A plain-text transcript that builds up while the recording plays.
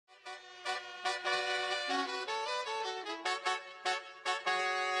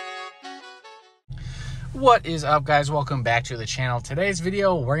What is up, guys? Welcome back to the channel. Today's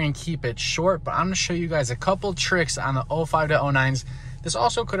video, we're going to keep it short, but I'm going to show you guys a couple tricks on the 05 to 09s. This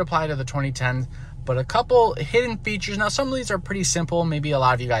also could apply to the 2010s, but a couple hidden features. Now, some of these are pretty simple. Maybe a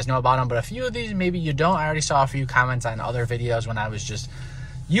lot of you guys know about them, but a few of these, maybe you don't. I already saw a few comments on other videos when I was just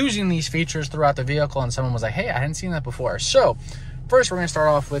using these features throughout the vehicle, and someone was like, hey, I hadn't seen that before. So first, we're going to start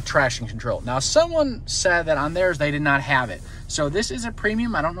off with traction control. Now, someone said that on theirs, they did not have it. So this is a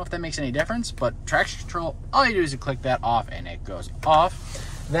premium. I don't know if that makes any difference, but traction control, all you do is you click that off and it goes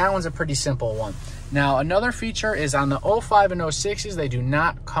off. That one's a pretty simple one. Now, another feature is on the 05 and 06s, they do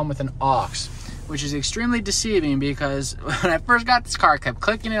not come with an aux, which is extremely deceiving because when I first got this car, I kept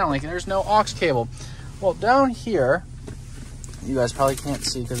clicking it. I'm like, there's no aux cable. Well, down here, you guys probably can't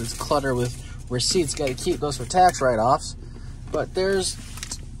see because it's cluttered with receipts. Got to keep those for tax write-offs. But there's,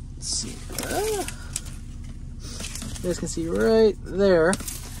 let's see, you guys can see right there,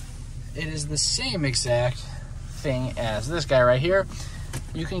 it is the same exact thing as this guy right here.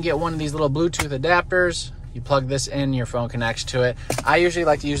 You can get one of these little Bluetooth adapters. You plug this in, your phone connects to it. I usually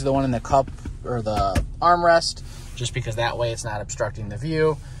like to use the one in the cup or the armrest, just because that way it's not obstructing the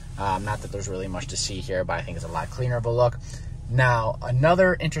view. Not that there's really much to see here, but I think it's a lot cleaner of a look. Now,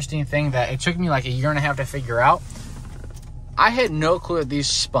 another interesting thing that it took me like a year and a half to figure out, I had no clue that these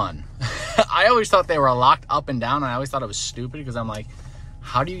spun. I always thought they were locked up and down, and I always thought it was stupid because I'm like,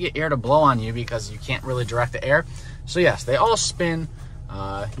 how do you get air to blow on you because you can't really direct the air? So yes, they all spin.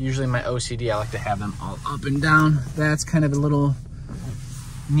 Usually my OCD, I like to have them all up and down. That's kind of a little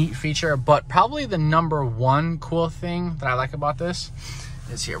neat feature, but probably the number one cool thing that I like about this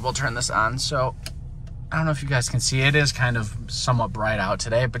is here. We'll turn this on. So I don't know if you guys can see, it is kind of somewhat bright out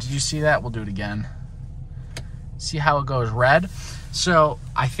today, but did you see that? We'll do it again. See how it goes red? So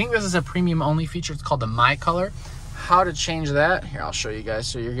I think this is a premium only feature. It's called the My Color. How to change that? Here, I'll show you guys.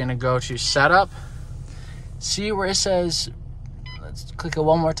 So you're gonna go to setup. See where it says, let's click it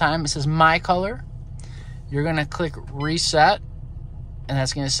one more time. It says My Color. You're gonna click reset, and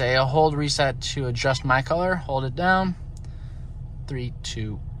that's gonna say hold reset to adjust my color. Hold it down. 3,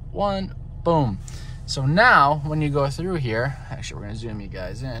 2, 1, boom. So now when you go through here, actually we're gonna zoom you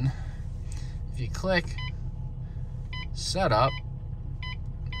guys in. If you click setup,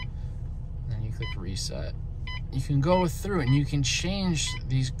 then you click reset, you can go through and you can change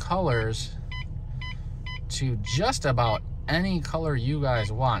these colors to just about any color you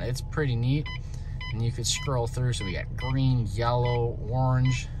guys want. It's pretty neat. And you could scroll through, so we got green, yellow,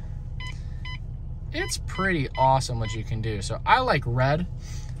 orange. It's pretty awesome what you can do. So I like red.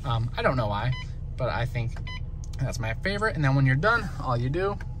 I don't know why, but I think that's my favorite. And then when you're done, all you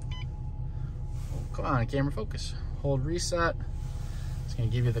do, come on, camera focus, hold reset. It's gonna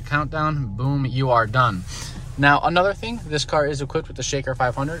give you the countdown. Boom, you are done. Now, another thing, this car is equipped with the Shaker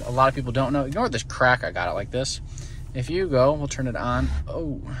 500. A lot of people don't know. Ignore this crack, I got it like this. If you go, we'll turn it on.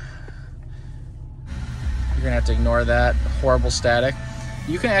 Oh, you're gonna have to ignore that horrible static.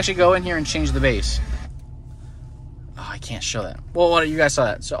 You can actually go in here and change the bass. Oh, I can't show that. Well, you guys saw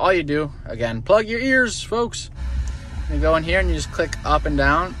that. So all you do, again, plug your ears, folks. You go in here and you just click up and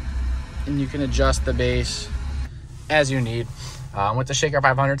down, and you can adjust the bass as you need. With the Shaker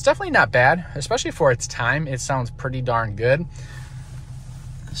 500, it's definitely not bad, especially for its time. It sounds pretty darn good.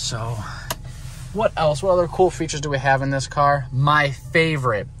 So what else? What other cool features do we have in this car? My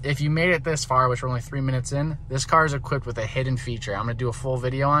favorite, if you made it this far, which we're only 3 minutes in, this car is equipped with a hidden feature. I'm gonna do a full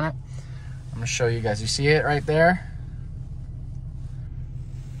video on it. I'm gonna show you guys. You see it right there?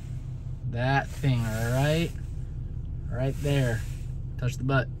 That thing right there. Touch the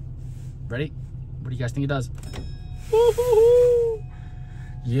butt. Ready? What do you guys think it does? Woo-hoo-hoo.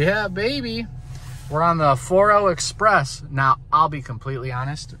 Yeah, baby. We're on the 4.0 Express. Now, I'll be completely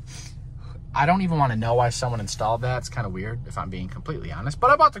honest. I don't even want to know why someone installed that. It's kind of weird, if I'm being completely honest.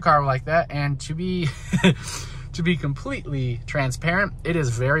 But I bought the car like that, and to be to be completely transparent, it is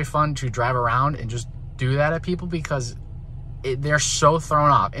very fun to drive around and just do that at people because they're so thrown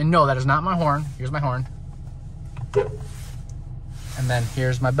off. And no, that is not my horn. Here's my horn. And then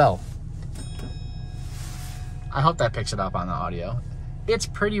here's my bell. I hope that picks it up on the audio. It's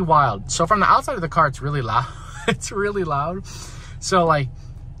pretty wild. So from the outside of the car, it's really loud. It's really loud. So like,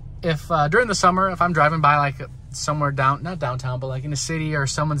 if during the summer, if I'm driving by like somewhere not downtown, but like in a city, or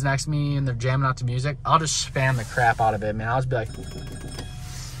someone's next to me and they're jamming out to music, I'll just spam the crap out of it, man. I'll just be like,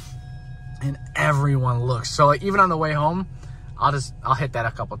 and everyone looks. So like even on the way home, I'll hit that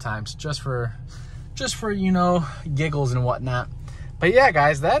a couple times just for you know, giggles and whatnot. But yeah,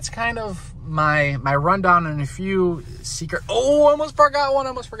 guys, that's kind of my rundown on a few secret. Oh, I almost forgot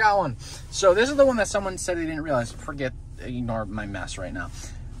one. So this is the one that someone said they didn't realize. Ignore my mess right now.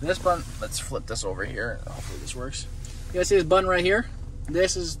 This button, let's flip this over here. Hopefully this works. You guys see this button right here?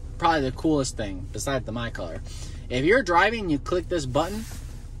 This is probably the coolest thing besides the My Color. If you're driving, you click this button,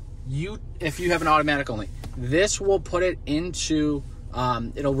 if you have an automatic only, this will put it into,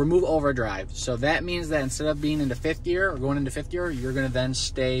 it'll remove overdrive. So that means that instead of being into 5th gear or going into 5th gear, you're gonna then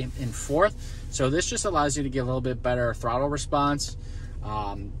stay in 4th. So this just allows you to get a little bit better throttle response.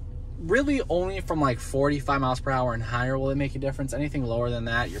 Really only from like 45 miles per hour and higher will it make a difference. Anything lower than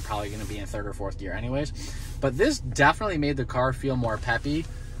that, you're probably gonna be in 3rd or 4th gear anyways. But this definitely made the car feel more peppy.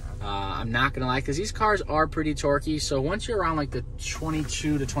 I'm not gonna lie, because these cars are pretty torquey. So once you're around like the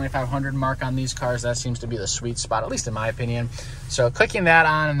 22 to 2500 mark on these cars, that seems to be the sweet spot, at least in my opinion. So clicking that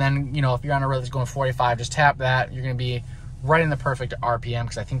on, and then, you know, if you're on a road that's going 45, just tap that. You're gonna be right in the perfect RPM,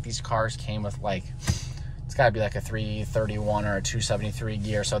 because I think these cars came with like, it's gotta be like a 331 or a 273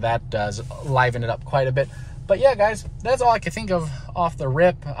 gear. So that does liven it up quite a bit. But yeah, guys, that's all I could think of off the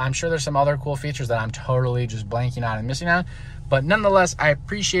rip. I'm sure there's some other cool features that I'm totally just blanking on and missing on. But nonetheless, I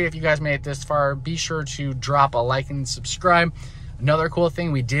appreciate if you guys made it this far. Be sure to drop a like and subscribe. Another cool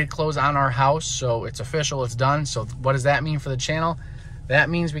thing, we did close on our house, so it's official, it's done. So what does that mean for the channel? That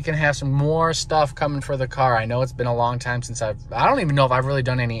means we can have some more stuff coming for the car. I know it's been a long time since I don't even know if I've really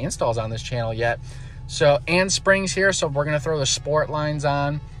done any installs on this channel yet. So, and springs here, so we're gonna throw the sport lines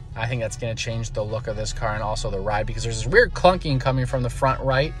on. I think that's gonna change the look of this car and also the ride, because there's this weird clunking coming from the front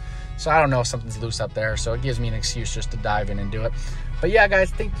right. So I don't know if something's loose up there. So it gives me an excuse just to dive in and do it. But yeah,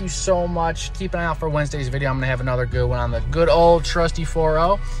 guys, thank you so much. Keep an eye out for Wednesday's video. I'm gonna have another good one on the good old trusty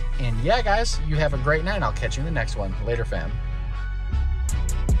 4.0. And yeah, guys, you have a great night. I'll catch you in the next one. Later, fam.